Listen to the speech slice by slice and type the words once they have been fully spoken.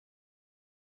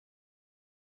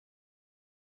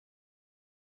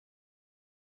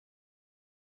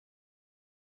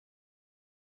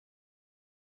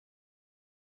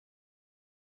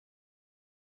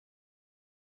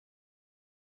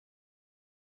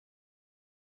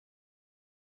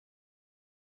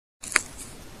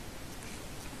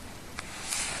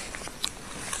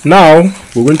Now,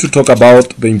 we're going to talk about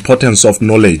the importance of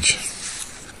knowledge.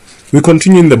 We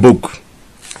continue in the book.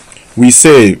 We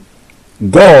say,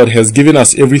 God has given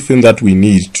us everything that we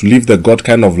need to live the God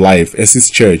kind of life as His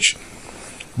church.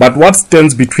 But what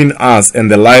stands between us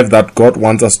and the life that God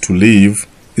wants us to live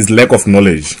is lack of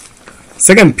knowledge.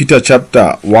 2 Peter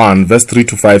chapter 1 verse 3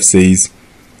 to 5 says,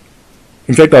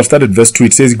 in fact, I'll start at verse 2.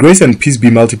 It says, grace and peace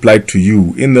be multiplied to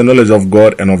you in the knowledge of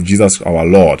God and of Jesus our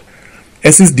Lord,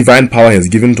 as His divine power has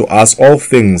given to us all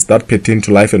things that pertain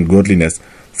to life and godliness,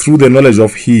 through the knowledge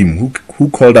of Him who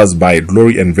called us by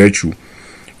glory and virtue,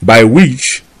 by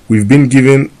which we've been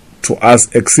given to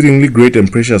us exceedingly great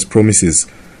and precious promises,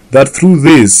 that through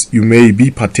this you may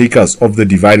be partakers of the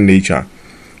divine nature,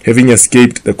 having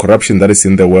escaped the corruption that is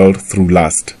in the world through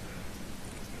lust.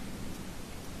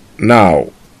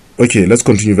 Now, okay, let's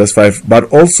continue verse 5.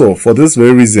 But also, for this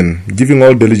very reason, giving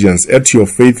all diligence, add to your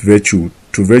faith virtue,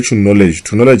 to virtue knowledge,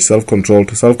 to knowledge self-control,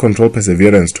 to self-control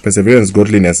perseverance, to perseverance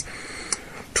godliness,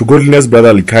 to godliness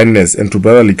brotherly kindness, and to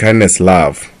brotherly kindness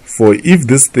love. For if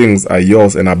these things are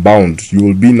yours and abound, you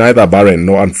will be neither barren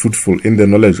nor unfruitful in the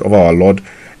knowledge of our Lord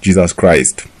Jesus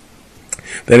Christ.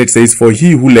 Then it says, for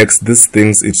he who lacks these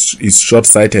things is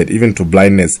short-sighted, even to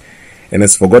blindness, and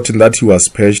has forgotten that he was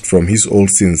purged from his old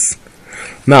sins.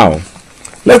 Now,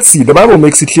 let's see. The Bible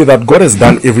makes it clear that God has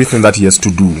done everything that He has to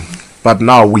do. But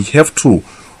now we have to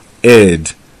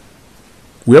add,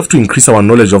 we have to increase our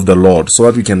knowledge of the Lord so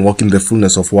that we can walk in the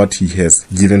fullness of what He has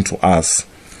given to us.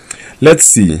 Let's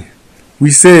see.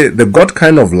 We say the God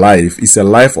kind of life is a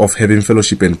life of having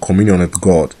fellowship and communion with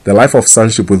God, the life of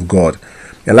sonship with God,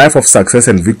 a life of success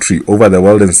and victory over the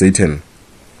world and Satan,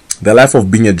 the life of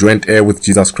being a joint heir with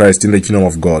Jesus Christ in the kingdom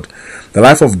of God, the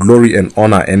life of glory and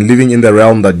honor and living in the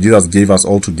realm that Jesus gave us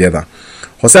all together.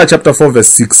 Hosea chapter 4 verse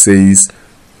 6 says,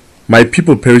 my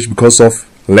people perish because of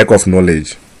lack of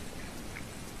knowledge.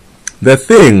 The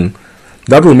thing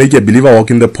that will make a believer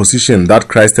walk in the position that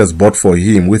Christ has bought for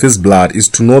him with His blood is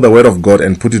to know the word of God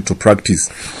and put it to practice.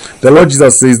 The Lord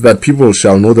Jesus says that people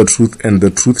shall know the truth and the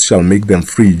truth shall make them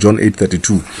free. John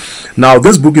 8:32. Now,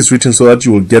 this book is written so that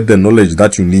you will get the knowledge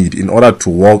that you need in order to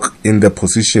walk in the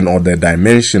position or the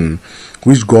dimension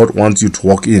which God wants you to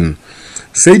walk in.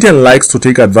 Satan likes to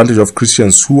take advantage of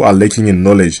Christians who are lacking in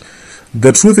knowledge.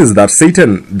 The truth is that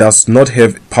Satan does not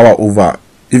have power over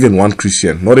even one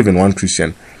Christian, not even one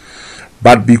Christian.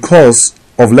 But because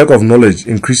of lack of knowledge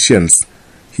in Christians,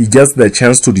 he gets the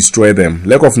chance to destroy them.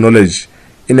 Lack of knowledge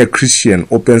in a Christian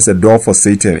opens a door for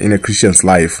Satan in a Christian's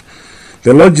life.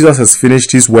 The Lord Jesus has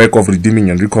finished His work of redeeming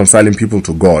and reconciling people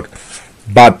to God.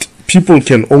 But people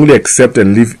can only accept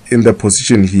and live in the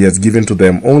position He has given to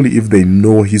them only if they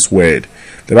know His word.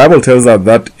 The Bible tells us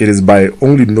that it is by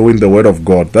only knowing the word of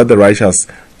God that the righteous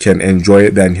can enjoy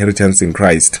their inheritance in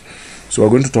Christ. So we're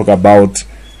going to talk about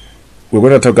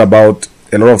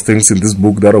a lot of things in this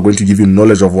book that are going to give you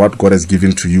knowledge of what God has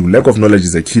given to you. Lack of knowledge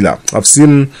is a killer. I've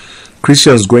seen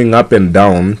Christians going up and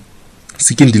down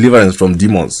seeking deliverance from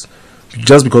demons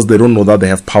just because they don't know that they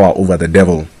have power over the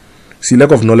devil. See,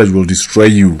 lack of knowledge will destroy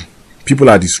you. People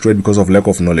are destroyed because of lack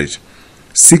of knowledge.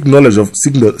 Seek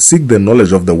the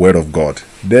knowledge of the word of God.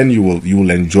 Then you will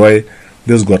enjoy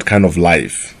this God kind of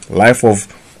life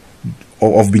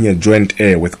of being a joint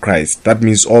heir with Christ. That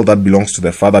means all that belongs to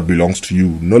the Father belongs to you.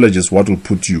 Knowledge is what will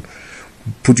put you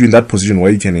in that position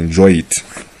where you can enjoy it.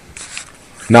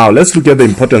 Now, let's look at the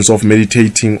importance of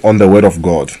meditating on the word of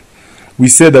God. We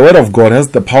say the word of God has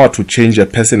the power to change a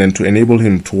person and to enable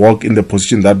him to walk in the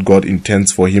position that God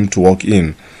intends for him to walk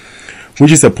in,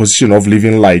 which is a position of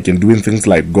living like and doing things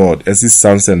like God as His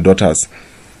sons and daughters.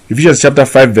 Ephesians chapter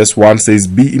 5 verse 1 says,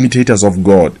 be imitators of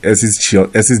God as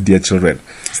His dear children.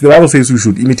 See, the Bible says we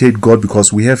should imitate God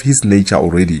because we have His nature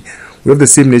already. We have the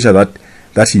same nature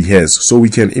that He has, so we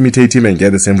can imitate Him and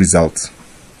get the same results.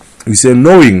 We say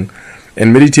knowing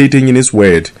and meditating in His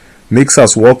word makes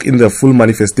us walk in the full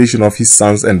manifestation of His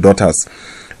sons and daughters.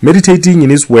 Meditating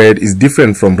in His word is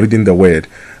different from reading the word.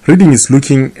 Reading is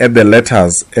looking at the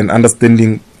letters and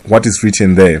understanding what is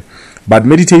written there. But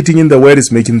meditating in the word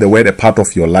is making the word a part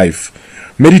of your life.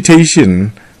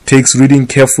 Meditation takes reading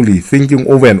carefully, thinking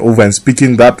over and over, and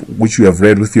speaking that which you have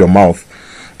read with your mouth.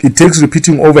 It takes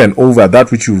repeating over and over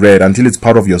that which you read until it's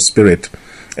part of your spirit.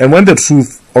 And when the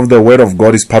truth of the word of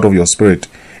God is part of your spirit,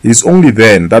 it is only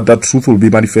then that that truth will be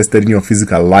manifested in your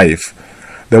physical life.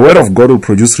 The word of God will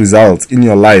produce results in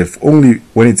your life only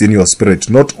when it's in your spirit,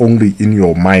 not only in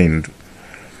your mind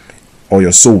or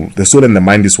your soul. The soul and the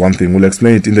mind is one thing. We'll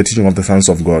explain it in the teaching of the sons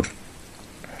of God.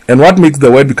 And what makes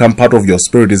the word become part of your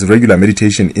spirit is regular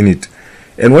meditation in it.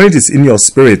 And when it is in your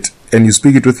spirit and you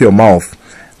speak it with your mouth,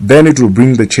 then it will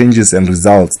bring the changes and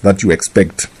results that you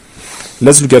expect.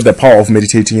 Let's look at the power of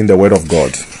meditating in the Word of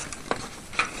God.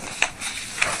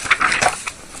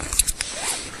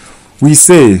 We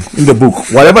say in the book,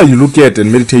 whatever you look at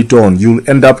and meditate on, you'll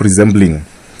end up resembling.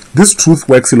 This truth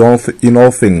works in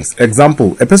all things.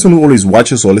 Example, a person who always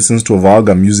watches or listens to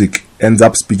vulgar music ends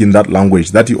up speaking that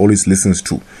language that he always listens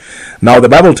to. Now, the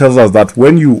Bible tells us that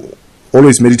when you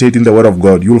always meditate in the Word of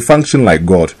God, you'll function like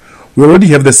God. We already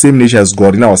have the same nature as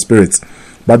God in our spirits,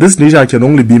 but this nature can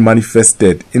only be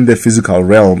manifested in the physical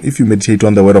realm if you meditate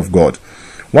on the Word of God.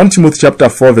 1 Timothy chapter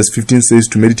 4 verse 15 says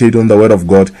to meditate on the Word of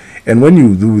God, and when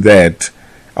you do that,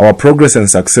 our progress and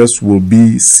success will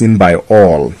be seen by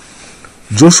all.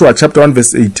 Joshua chapter 1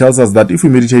 verse 8 tells us that if we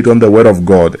meditate on the Word of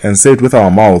God and say it with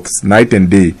our mouths night and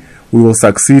day, we will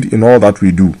succeed in all that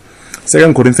we do.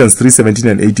 2 Corinthians 3:17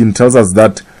 and 18 tells us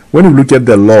that when we look at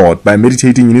the Lord by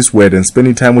meditating in His Word and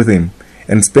spending time with Him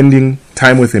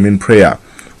in prayer,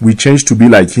 we change to be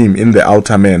like Him in the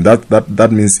outer man. That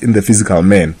means in the physical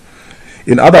man.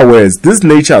 In other words, this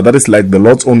nature that is like the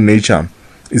Lord's own nature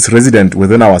is resident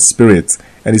within our spirits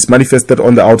and is manifested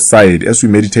on the outside as we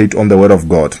meditate on the Word of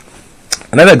God.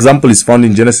 Another example is found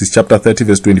in Genesis chapter 30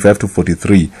 verse 25 to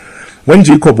 43. When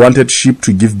Jacob wanted sheep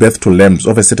to give birth to lambs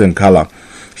of a certain color,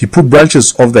 he put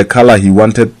branches of the color he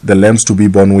wanted the lambs to be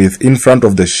born with in front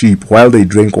of the sheep while they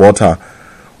drank water,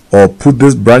 or put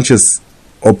the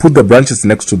branches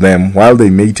next to them while they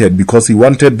mated, because he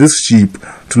wanted this sheep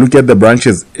to look at the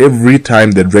branches every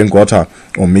time they drank water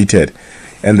or mated,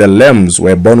 and the lambs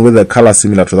were born with a color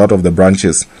similar to that of the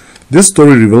branches. This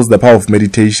story reveals the power of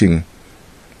meditating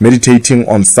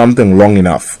on something long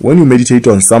enough. When you meditate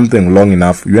on something long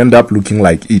enough, you end up looking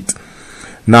like it.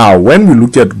 Now, when we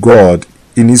look at God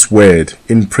in His Word,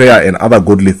 in prayer and other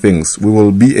godly things, we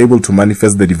will be able to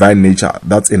manifest the divine nature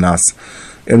that's in us,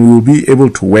 and we will be able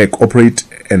to work, operate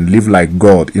and live like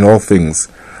God in all things.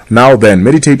 Now then,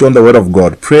 meditate on the Word of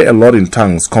God, pray a lot in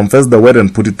tongues, confess the Word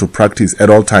and put it to practice at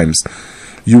all times.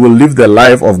 You will live the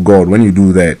life of God when you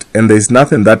do that, and there is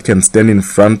nothing that can stand in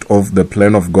front of the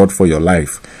plan of God for your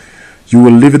life. You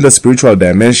will live in the spiritual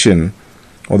dimension,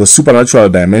 or the supernatural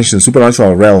dimension,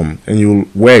 supernatural realm, and you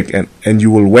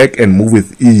will work and move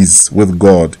with ease with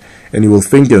God, and you will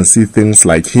think and see things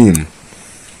like Him.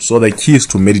 So the key is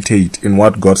to meditate in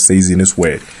what God says in His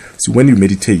Word. So when you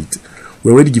meditate,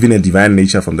 we're already given a divine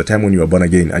nature from the time when you are born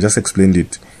again. I just explained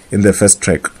it in the first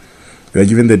track. You are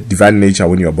given the divine nature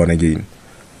when you are born again.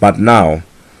 But now,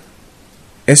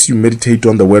 as you meditate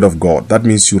on the Word of God, that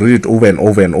means you read it over and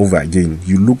over and over again.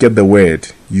 You look at the Word,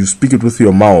 you speak it with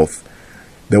your mouth.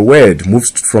 The Word moves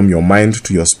from your mind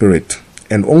to your spirit,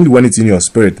 and only when it's in your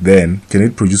spirit then can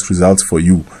it produce results for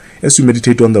you. As you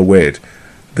meditate on the Word,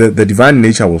 the divine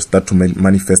nature will start to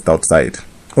manifest outside.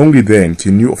 Only then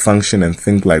can you function and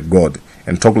think like God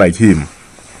and talk like Him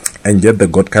and get the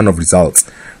God kind of results.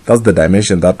 That's the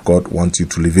dimension that God wants you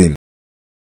to live in.